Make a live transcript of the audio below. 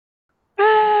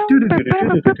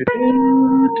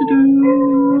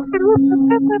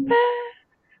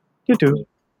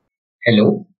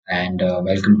Hello, and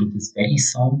welcome to this very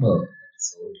somber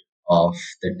episode of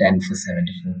the 10 for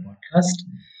 74 podcast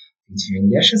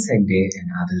featuring Yashas Hegde and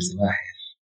Adil Zawahir.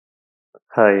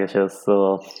 Hi, Yashas.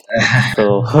 So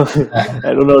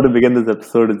I don't know how to begin this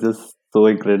episode. It's just so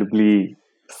incredibly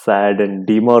sad and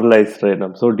demoralized right now.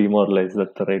 I'm so demoralized.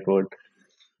 That's the right word.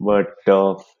 But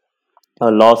a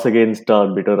loss against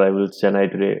our bitter rivals,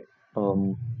 Chennai today.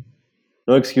 Um,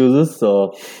 no excuses.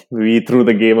 We threw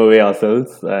the game away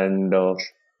ourselves. And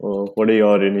what are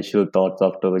your initial thoughts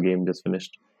after the game just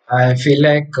finished? I feel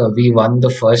like we won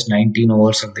the first 19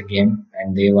 overs of the game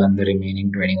and they won the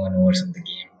remaining 21 overs of the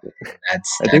game.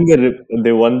 I think That's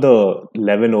they won the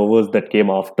 11 overs that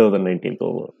came after the 19th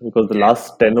over because the yeah,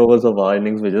 last 10 overs of our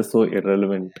innings were just so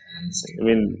irrelevant. I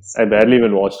mean, I barely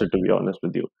even watched it to be honest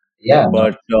with you. yeah, no,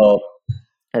 But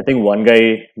I think one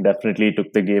guy definitely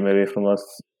took the game away from us.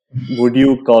 Would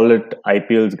you call it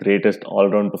IPL's greatest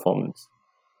all-round performance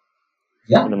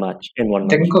yeah. in a match, in one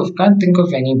match? Can't think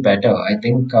of any better. I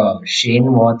think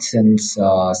Shane Watson's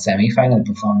semi-final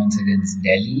performance against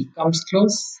Delhi comes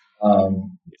close.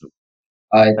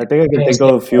 I I think I can think think same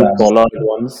of a for few Pollard Rajasthan.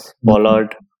 ones. Mhm.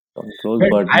 Pollard come close, But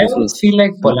but I this always was feel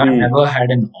like Pollard simply. never had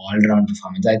an all-round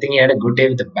performance. I think he had a good day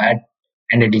with the bat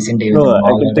and a decent day with the No, I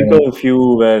ball. can think of a few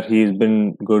where he's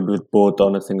been good with both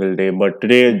on a single day, but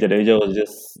today Jadeja was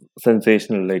just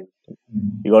sensational. Like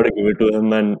you got to give it to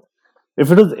him. And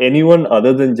if it was anyone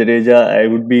other than Jadeja, I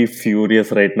would be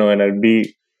furious right now and I'd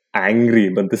be angry.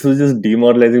 But this was just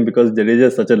demoralizing because Jadeja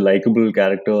is such a likable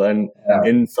character, and Yeah,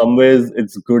 in some ways,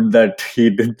 it's good that he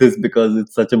did this because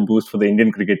it's such a boost for the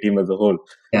Indian cricket team as a whole.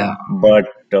 yeah. But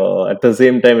at the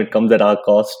same time, it comes at our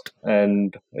cost,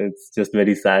 and it's just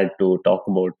very sad to talk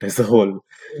about as a whole.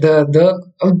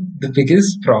 The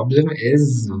biggest problem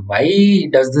is why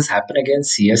does this happen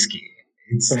against CSK?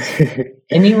 It's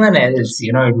anyone else,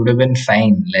 it would have been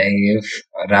fine. Like if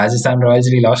Rajasthan Royals,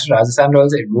 we lost to Rajasthan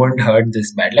Royals, it won't hurt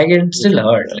this bad. Like it still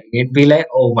hurt. Like it'd be like,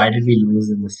 oh, why did we lose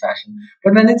in this fashion?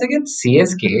 But when it's against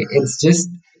CSK, it's just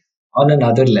on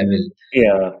another level.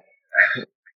 Yeah,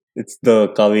 it's the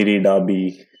Kaveri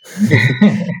Derby.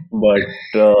 But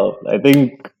I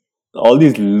think all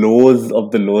these lows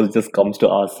of the lows just comes to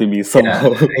RCB Yeah,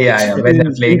 somehow. yeah. When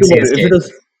they're Think playing about it.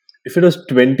 CSK, If it was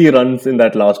 20 runs in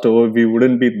that last over, we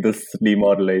wouldn't be this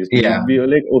demoralized. We yeah, would be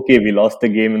like, okay, we lost the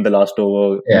game in the last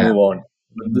over, yeah. move on.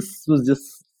 But this was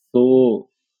just so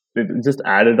it just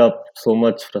added up so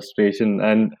much frustration.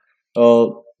 And uh,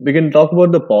 we can talk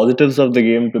about the positives of the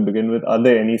game to begin with. Are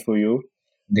there any for you?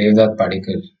 Devdutt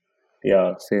Padikkal.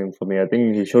 Yeah, same for me. I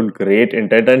think he showed great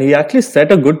intent and he actually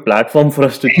set a good platform for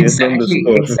us to chase down the Exactly,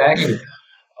 score. exactly.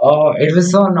 Oh, it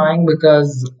was so annoying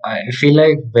because I feel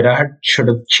like Virat should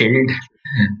have chilled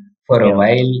for a Yeah.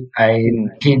 while. Mm.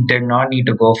 He did not need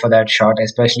to go for that shot,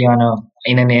 especially on a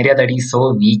in an area that he's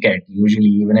so weak at. Usually,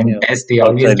 even in Yeah. Test, they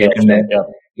always Outside get leg him there. stump.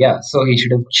 Yeah. Yeah, so he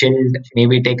should have chilled,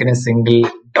 maybe taken a single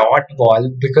dot ball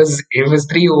because it was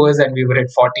 3 overs and we were at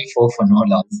 44 for no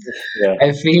loss. Yeah.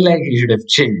 I feel like he should have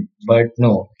chilled, but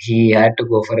no, he had to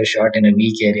go for a shot in a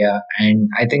weak area, and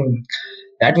I think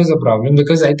that was a problem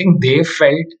because I think they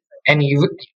felt and even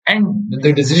and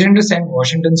the decision to send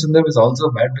Washington Sundar was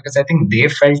also bad because I think they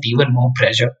felt even more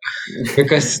pressure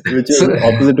because Which so is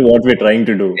opposite to what we're trying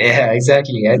to do. yeah,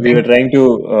 exactly. I We were think trying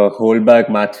to hold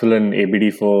back Maxwell and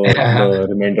ABD for the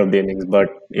remainder of the innings. But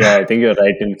yeah, I think you're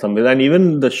right in some ways. And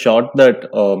even the shot that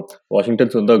Washington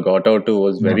Sundar got out to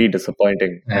was yeah, very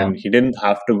disappointing. yeah, And he didn't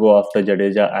have to go after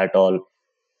Jadeja at all.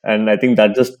 And I think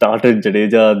that just started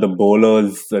Jadeja, the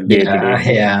bowler's day yeah,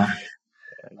 today. yeah.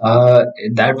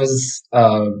 That was.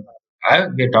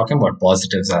 We're talking about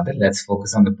positives, Adil. Let's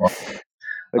focus on the positives.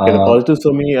 Okay, the Uh, positives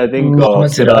for me, I think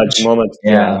Mohammad Siraj, Siraj. Mohammad,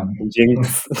 yeah, Yeah.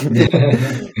 Jinx.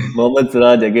 Mohammad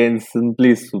Siraj again,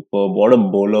 simply superb. What a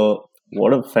bowler.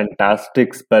 What a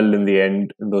fantastic spell in the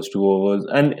end in those 2 overs.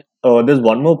 And there's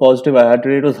one more positive I had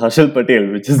today. It was Harshal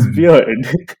Patel, which is weird.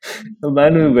 The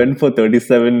man who went for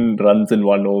 37 runs in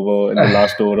 1 over in the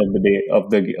last over of the day of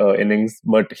the innings,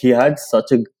 but he had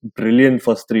such a brilliant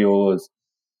first 3 overs.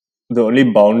 The only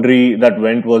boundary that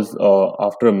went was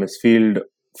after a misfield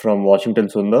from Washington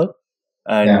Sundar,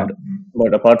 Yeah, and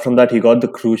but apart from that, he got the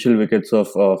crucial wickets of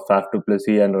Faf du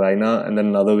Plessis and Raina, and then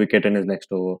another wicket in his next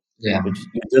over, yeah, which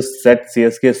it just set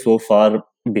CSK so far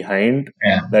behind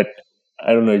yeah. that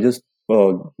I don't know. It just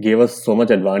gave us so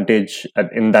much advantage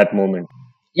in that moment.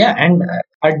 Yeah, and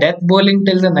our death bowling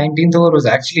till the 19th over was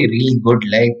actually really good.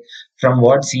 Like, from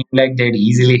what seemed like they'd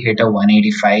easily hit a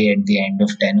 185 at the end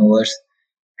of 10 overs.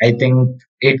 I think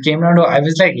it came down to, I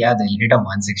was like, yeah, they'll hit a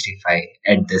 165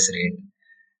 at this rate.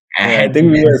 Yeah, I And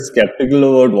think we then, were skeptical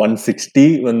about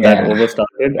 160 when that yeah, over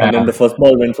started, and then uh, the first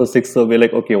ball went for six, so we're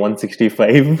like, okay,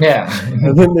 165, yeah.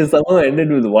 and then they somehow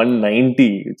ended with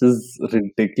 190, which is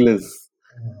ridiculous.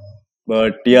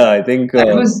 But yeah, I think I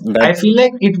that's feel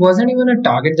like it wasn't even a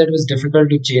target that was difficult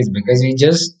to chase because we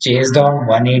just chased down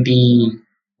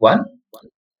 181.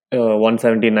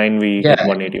 179. We hit Yeah,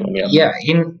 181. Yeah, yeah,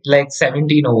 in like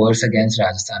 17 overs against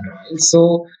Rajasthan Royals.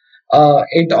 So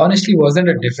it honestly wasn't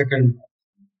a difficult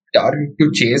target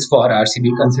to chase for RCB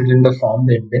considering the form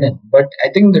they'd been in. But I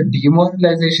think the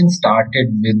demoralization started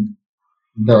with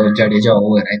the Jadeja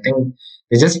over. I think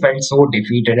they just felt so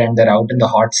defeated and they're out in the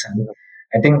hot sun.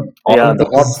 I think all yeah, of the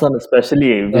hot those, sun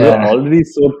especially. We were yeah, already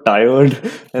so tired,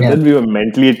 and yeah, then we were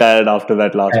mentally tired after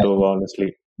that last yeah, over.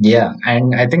 Honestly, yeah,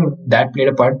 and I think that played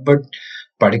a part. But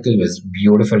Particle was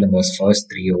beautiful in those first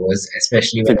 3 overs,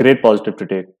 especially it's a when, great positive to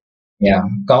take. yeah,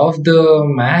 Kauf the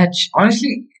match.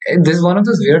 Honestly, this is one of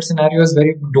those weird scenarios where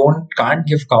you can't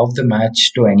give Kauf the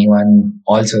match to anyone.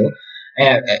 Also,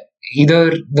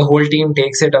 either the whole team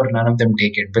takes it or none of them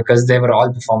take it because they were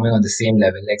all performing on the same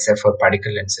level except for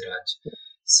Particle and Siraj.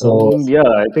 So, Yeah,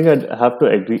 I think I'd have to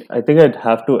agree. I think I'd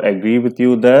have to agree with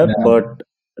you there, yeah, but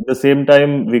at the same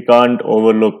time, we can't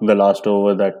overlook the last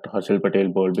over that Harshal Patel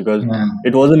bowled because yeah,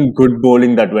 it wasn't good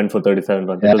bowling that went for 37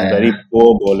 runs. It yeah, was very yeah,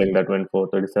 poor bowling that went for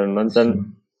 37 runs,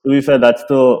 and to be fair, that's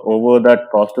the over that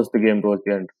cost us the game towards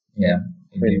the end. yeah,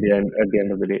 In indeed. the end, at the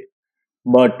end of the day.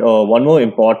 But one more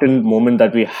important moment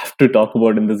that we have to talk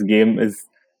about in this game is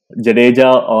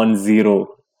Jadeja on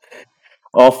zero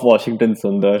off Washington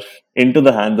Sundar into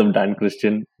the hands of Dan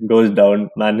Christian, goes down,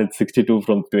 man hits 62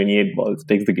 from 28 balls,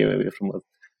 takes the game away from us.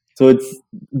 So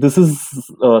this is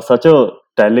such a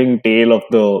telling tale of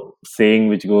the saying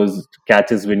which goes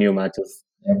catches win your matches,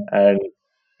 Yep. and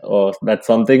that's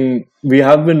something we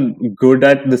have been good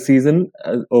at this season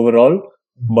overall,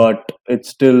 but it's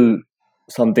still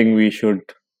something we should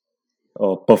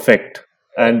perfect.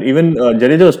 And even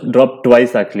Jadeja was dropped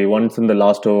twice actually. Once in the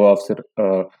last over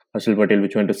of Harshal Patel,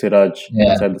 which went to Siraj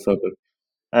Yeah, inside the circle.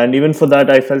 And even for that,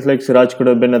 I felt like Siraj could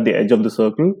have been at the edge of the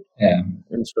circle yeah.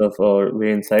 instead of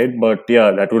way inside. But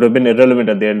yeah, that would have been irrelevant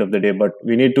at the end of the day. But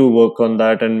we need to work on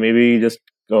that and maybe just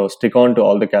stick on to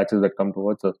all the catches that come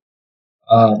towards us.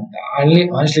 Uh,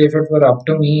 honestly, if it were up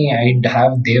to me, I'd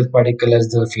have Dev Padikal as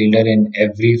the fielder in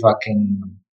every fucking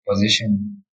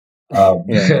position Yeah.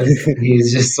 because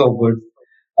he's just so good.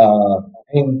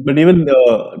 I mean, But even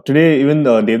today, even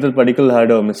Devdutt Padikkal had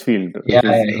a misfield, yeah,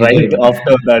 which is he right did.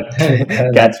 after that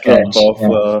That catch drop catch. of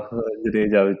Yeah,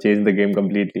 Jadeja, which changed the game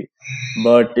completely.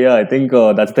 But yeah, I think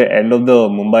that's the end of the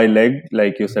Mumbai leg.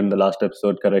 Like you said in the last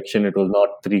episode, correction, it was not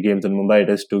 3 games in Mumbai, it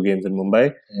is 2 games in Mumbai.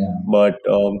 yeah, But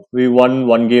we won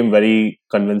one game very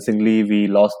convincingly. We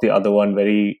lost the other one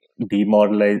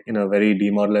in a very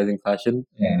demoralizing fashion.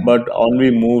 yeah. But on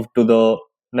we moved to the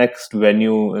next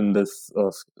venue in this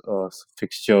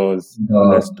fixtures The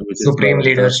list, which is Supreme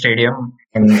Leader Stadium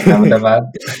in Ahmedabad.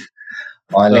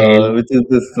 All hail. which is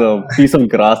this piece of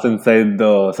grass inside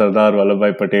the Sardar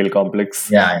Vallabhbhai Patel complex.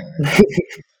 Yeah,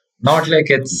 not like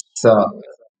it's,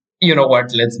 you know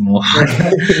what, let's move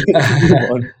Move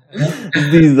on. on.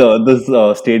 These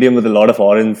this stadium with a lot of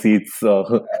orange seats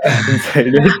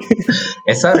inside it.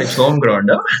 SRH home ground,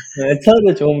 huh? It's how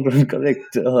the home ground,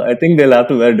 correct. I think they'll have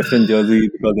to wear a different jersey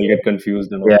because they'll get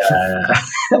confused and all.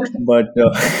 Yeah, But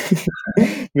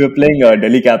we are playing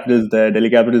Delhi Capitals there. Delhi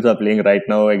Capitals are playing right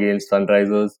now against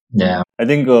Sunrisers. yeah, I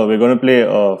think we're going to play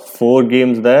 4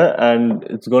 games there, and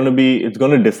it's going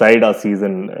to decide our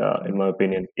season, in my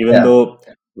opinion. Even yeah. though,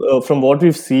 from what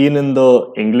we've seen in the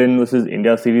England versus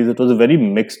India series, it was a very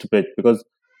mixed pitch because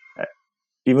uh,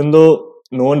 even though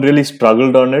no one really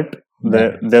struggled on it,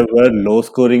 Yeah, there were low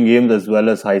scoring games as well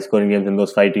as high scoring games in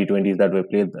those 5 T20s that were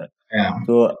played there. yeah.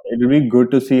 So it'll be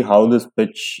good to see how this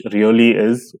pitch really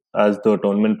is as the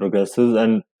tournament progresses.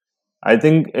 And I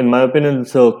think, in my opinion,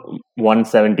 it's a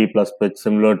 170 plus pitch,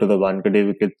 similar to the Wankhede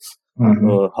wickets,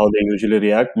 Hmm. how they usually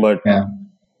react. But Yeah,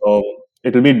 uh,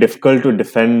 it'll be difficult to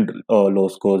defend low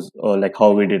scores, like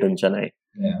how we did in Chennai.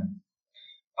 yeah.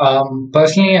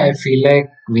 Personally, I feel like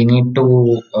we need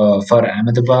to, for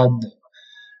Ahmedabad,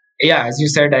 yeah, as you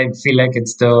said, I feel like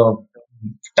it's the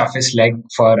toughest leg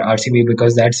for RCB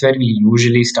because that's where we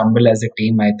usually stumble as a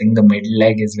team. I think the middle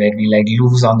leg is where we like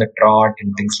lose on the trot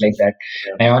and things like that.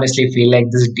 I honestly feel like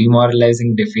this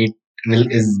demoralizing defeat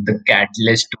is the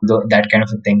catalyst to that kind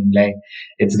of a thing. Like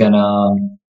it's gonna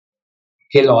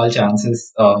kill all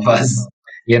chances of us,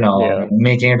 Yeah,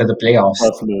 making it to the playoffs.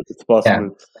 possible. It's Yeah.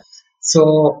 possible.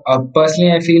 So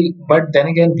personally, I feel, but then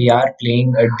again, we are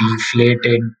playing a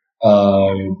deflated,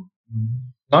 uh,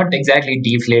 not exactly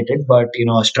deflated, but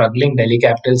a struggling Delhi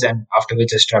Capitals, and after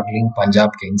which a struggling Punjab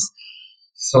Kings.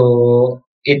 So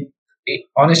it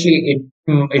honestly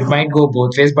it might go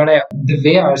both ways, but the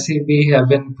way RCB have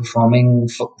been performing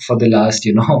for the last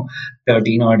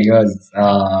 13 odd years,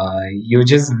 you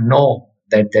just know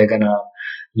that they're gonna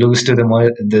lose to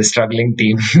the struggling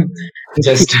team.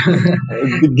 Just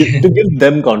to give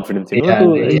them confidence, yeah,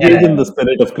 to engage in the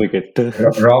spirit of cricket.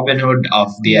 Robin Hood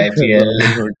of the IPL.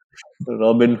 Robin Hood.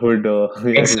 Robin Hood, yeah,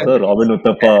 who's Except the Robin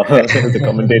Uttappa, the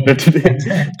commentator today.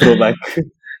 Throwback.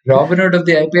 Robin Hood of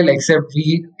the IPL, except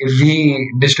we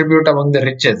distribute among the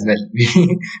rich as well.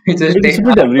 We just We take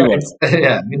distribute our everyone. funds.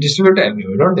 Yeah, we distribute to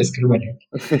everyone. We don't discriminate.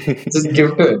 Just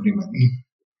give to everyone.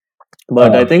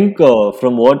 But I Uh, think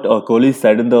from what Kohli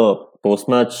said in the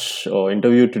post-match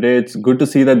interview today, it's good to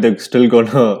see that they're still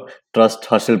gonna trust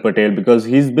Harshal Patel because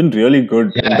he's been really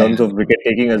good in yeah, terms of wicket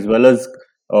taking as well as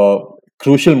uh,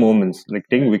 crucial moments, like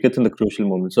taking wickets in the crucial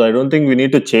moments. So I don't think we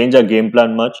need to change our game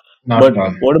plan much. not But at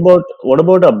all. what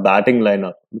about our batting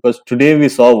lineup? Because today we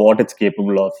saw what it's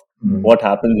capable of. Mm, What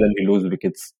happens when we lose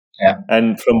wickets? yeah,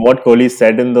 And from what Kohli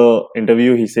said in the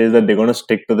interview, he says that they're going to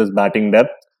stick to this batting depth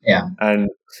yeah. and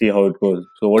see how it goes.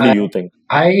 So, what do I you think?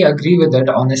 I agree with that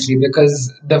honestly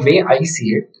because the way I see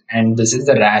it, and this is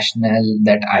the rationale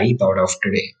that I thought of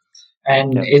today,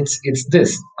 and Yeah, it's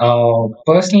this.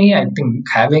 Personally, I think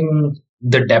having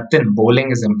the depth in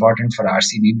bowling is important for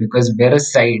RCB because we're a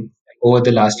side over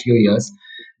the last few years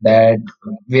that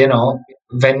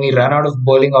when we run out of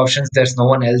bowling options, there's no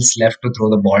one else left to throw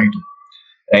the ball to,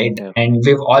 right? yeah, And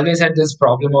we've always had this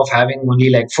problem of having only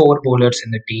like four bowlers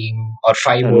in the team or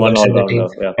five and one bowlers in all the team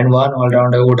rounder. Yeah, and one all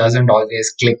rounder who doesn't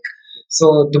always click.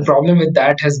 So the problem with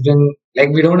that has been like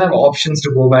we don't have options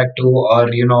to go back to, or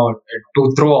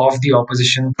to throw off the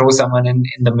opposition, throw someone in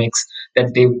the mix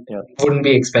that they yeah, wouldn't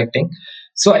be expecting.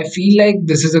 So I feel like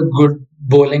this is a good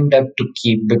bowling depth to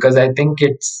keep because I think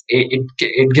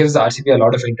it gives RCB a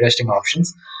lot of interesting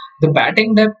options. The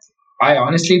batting depth, I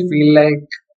honestly feel like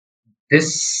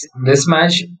this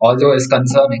match, although is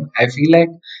concerning, I feel like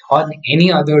on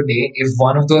any other day, if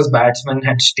one of those batsmen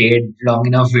had stayed long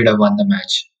enough, we'd have won the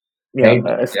match, yeah. right?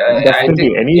 I Definitely,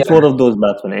 think, any yeah, four of those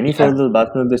batsmen, any four yeah, of those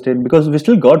batsmen they stayed because we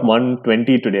still got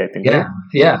 120 today, I think, right?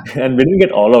 yeah, yeah, And we didn't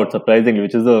get all out, surprisingly,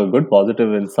 which is a good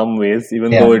positive in some ways,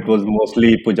 even yeah, though it was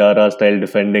mostly Pujara style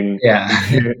defending yeah,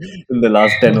 in the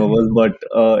last 10 overs. But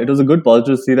it was a good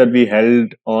positive to see that we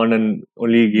held on and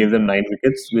only gave them 9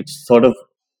 wickets, which sort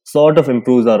of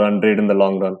improves our run rate in the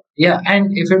long run. yeah. And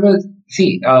if it was,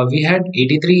 see, we had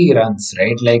 83 runs,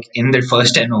 right? Like in the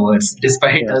first 10 overs,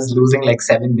 despite Yeah, us losing like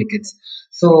 7 wickets.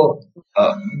 So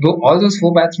all those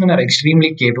four batsmen are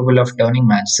extremely capable of turning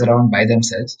matches around by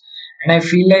themselves. And I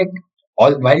feel like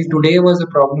while today was a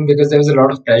problem because there was a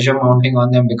lot of pressure mounting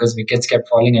on them because wickets kept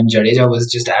falling and Jadeja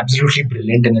was just absolutely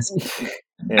brilliant in his.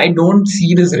 I yeah, don't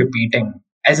see this repeating.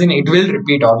 As in, it will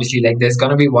repeat, obviously. Like, there's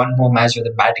going to be one more match where the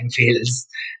batting fails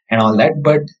and all that.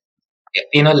 But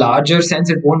in a larger sense,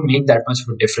 it won't make that much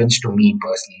of a difference to me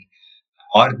personally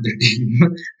or the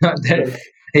team. Not that,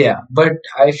 yeah, but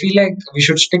I feel like we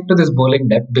should stick to this bowling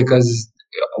depth because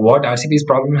what RCB's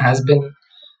problem has been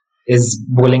is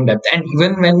bowling depth. And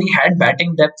even when we had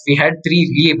batting depth, we had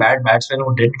three really bad batsmen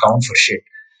who didn't count for shit.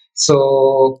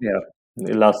 So yeah.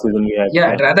 Last season we had, yeah,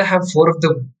 yeah. I'd rather have four of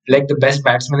the best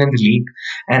batsmen in the league,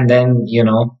 and then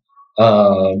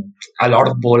uh, a lot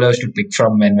of bowlers to pick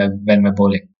from when we're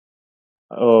bowling.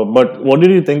 But what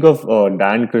did you think of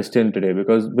Dan Christian today?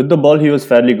 Because with the ball, he was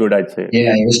fairly good, I'd say.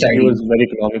 Yeah, he was He tidy. was very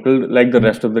economical, like the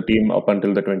rest of the team up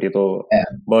until the 20th over. Yeah,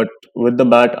 But with the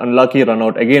bat, unlucky run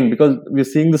out again because we're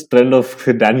seeing this trend of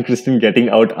Dan Christian getting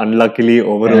out unluckily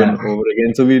over yeah, and over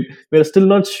again. So we're still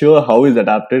not sure how he's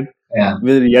adapted. yeah,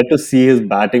 We're yet to see his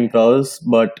batting prowess,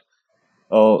 but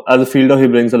as a fielder, he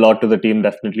brings a lot to the team,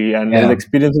 definitely, and his yeah,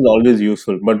 experience is always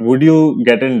useful. But would you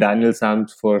get in Daniel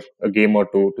Sams for a game or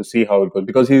two to see how it goes?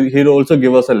 Because he'd also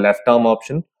give us a left arm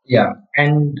option. yeah.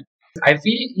 And I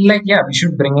feel like we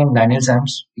should bring in Daniel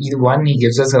Sams. Either one, he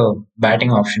gives us a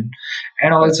batting option,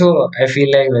 and Yeah. also I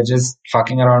feel like we're just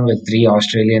fucking around with three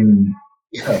Australian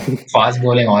fast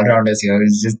bowling all rounders here.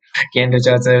 It's just Ken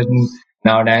Richardson.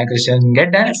 Now Dan Christian,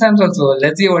 get Daniel Sams also.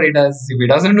 Let's see what he does. If he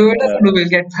doesn't do it, doesn't do. We'll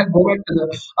go back to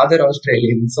the other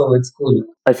Australians. So it's cool.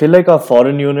 I feel like our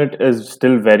foreign unit is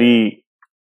still very.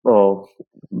 Uh,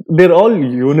 they're all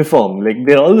uniform. Like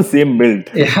they're all the same build.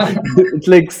 Yeah, It's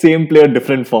like same player,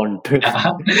 different font.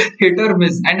 hit or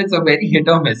miss, and it's a very hit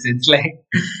or miss. It's like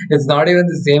it's not even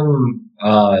the same.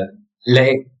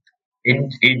 Like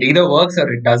it either works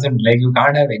or it doesn't. Like you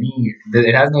can't have any.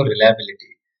 It has no reliability.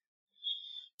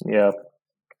 Yeah.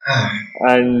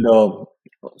 And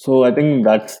so I think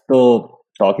that's the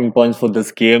talking points for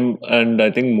this game. And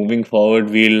I think moving forward,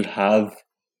 we'll have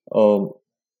um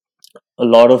a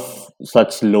lot of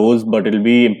such lows, but it'll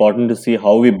be important to see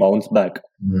how we bounce back.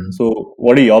 Mm. So,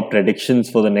 what are your predictions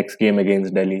for the next game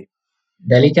against Delhi?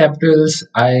 Delhi Capitals,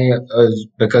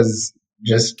 because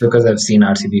just because I've seen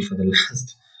RCB for the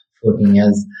last 14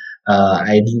 years,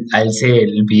 I'll say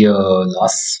it'll be a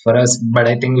loss for us. But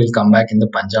I think we'll come back in the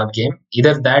Punjab game.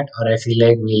 Either that, or I feel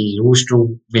like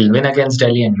we'll win against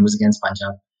Delhi and lose against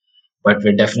Punjab. But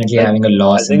we're definitely I, having a I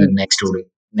loss in the think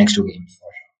next two games.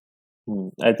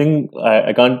 I think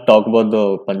I can't talk about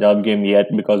the Punjab game yet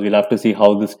because we'll have to see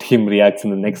how this team reacts in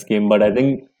the next game. But I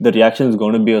think the reaction is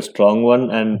going to be a strong one,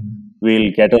 and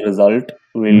we'll get a result.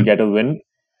 We'll Mm. get a win.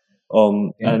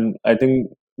 Yeah. And I think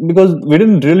because we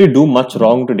didn't really do much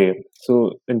wrong today,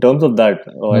 so in terms of that,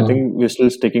 I Mm. think we're still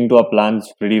sticking to our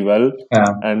plans pretty well.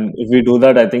 Yeah. And if we do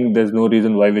that, I think there's no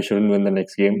reason why we shouldn't win the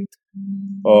next game.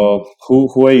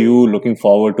 Who are you looking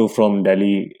forward to from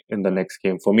Delhi in the next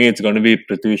game? For me, it's going to be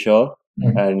Prithvi Shaw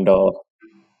Mm. and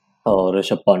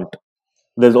Rishabh Pant.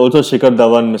 There's also Shikhar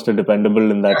Dhawan, Mr.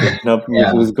 Dependable, in that lineup,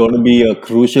 Yeah. who's going to be a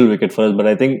crucial wicket for us. But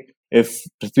I think if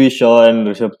Prithvi Shaw and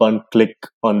Rishabh Pant click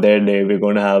on their day, we're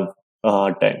going to have a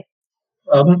hard time.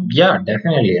 Yeah,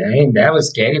 definitely. I mean, they have a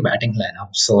scary batting lineup.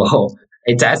 So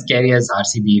it's as scary as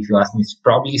RCB, if you ask me. It's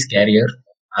probably scarier.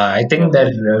 I Yeah. think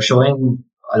they're showing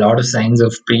a lot of signs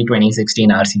of pre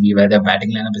 2016 RCB where their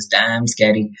batting lineup is damn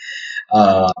scary.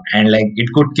 And like it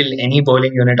could kill any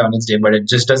bowling unit on its day, but it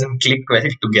just doesn't click well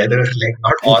together. Like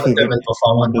not all of them will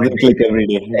perform on It one doesn't day. click every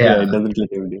day. Yeah, Yeah, it doesn't click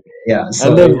every day. yeah. And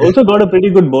So they've also got a pretty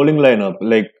good bowling lineup.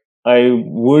 Like, I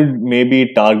would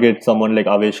maybe target someone like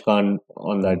Avesh Khan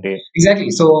on that day. exactly.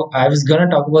 So I was gonna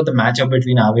talk about the matchup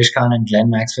between Avish Khan and Glenn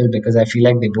Maxwell because I feel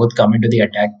like they both come into the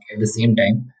attack at the same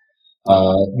time.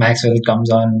 Maxwell comes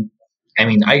on, I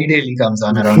mean, ideally comes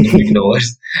on around the middle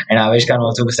overs, and Avesh Khan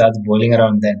also starts bowling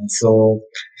around then. So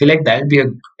I feel like that'll be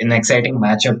an exciting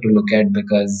matchup to look at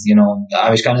because,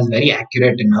 Avesh Khan is very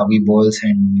accurate in how he bowls,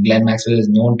 and Glenn Maxwell is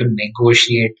known to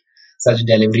negotiate such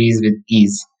deliveries with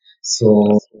ease.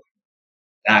 So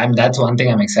that's one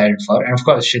thing I'm excited for. And of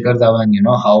course, Shikhar Dhawan,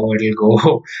 how it'll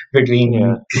go Yeah.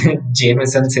 between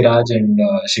Jameson Siraj and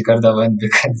Shikhar Dhawan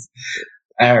because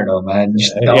I don't know, man. Yeah,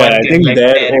 Dhawan I can think like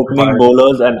their tear it opening apart.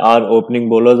 bowlers and our opening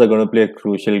bowlers are going to play a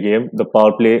crucial game. The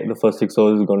power play, the first 6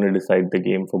 overs is going to decide the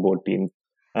game for both teams.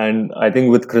 And I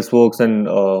think with Chris Wokes and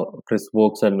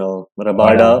Vada.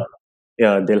 Rabada,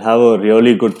 yeah, they'll have a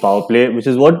really good power play, which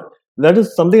is what that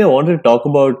is something I wanted to talk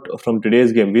about from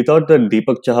today's game. We thought that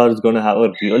Deepak Chahar is going to have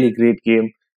a really great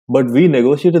game, but we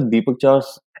negotiated Deepak Chahar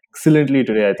excellently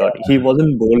today. I thought he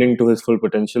wasn't bowling to his full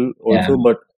potential, Yeah. also,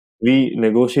 but we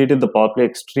negotiated the power play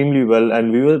extremely well,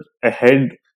 and we were ahead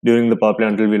during the power play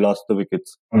until we lost the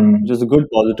wickets, which Mm. is a good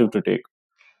positive to take.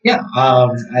 Yeah,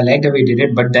 I like the way he did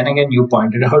it, but then again, you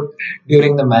pointed out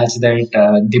during the match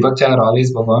that Deepak Chahar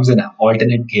always performs in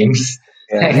alternate games.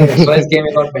 Yeah, First game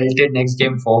he got belted, next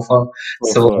game 4-4.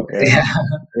 So yeah,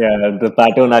 yeah, yeah. The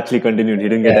pattern actually continued. He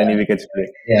didn't get yeah, any wickets today.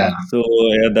 yeah. So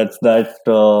yeah, that's that.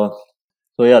 So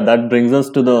yeah, that brings us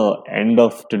to the end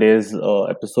of today's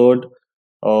episode.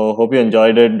 Hope you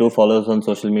enjoyed it. Do follow us on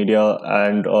social media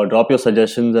and drop your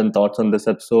suggestions and thoughts on this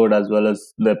episode as well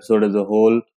as the episode as a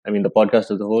whole. I mean, the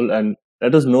podcast as a whole, and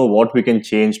let us know what we can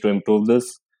change to improve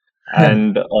this.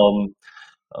 And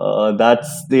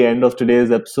that's the end of today's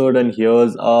episode. And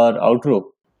here's our outro.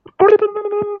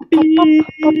 Beep.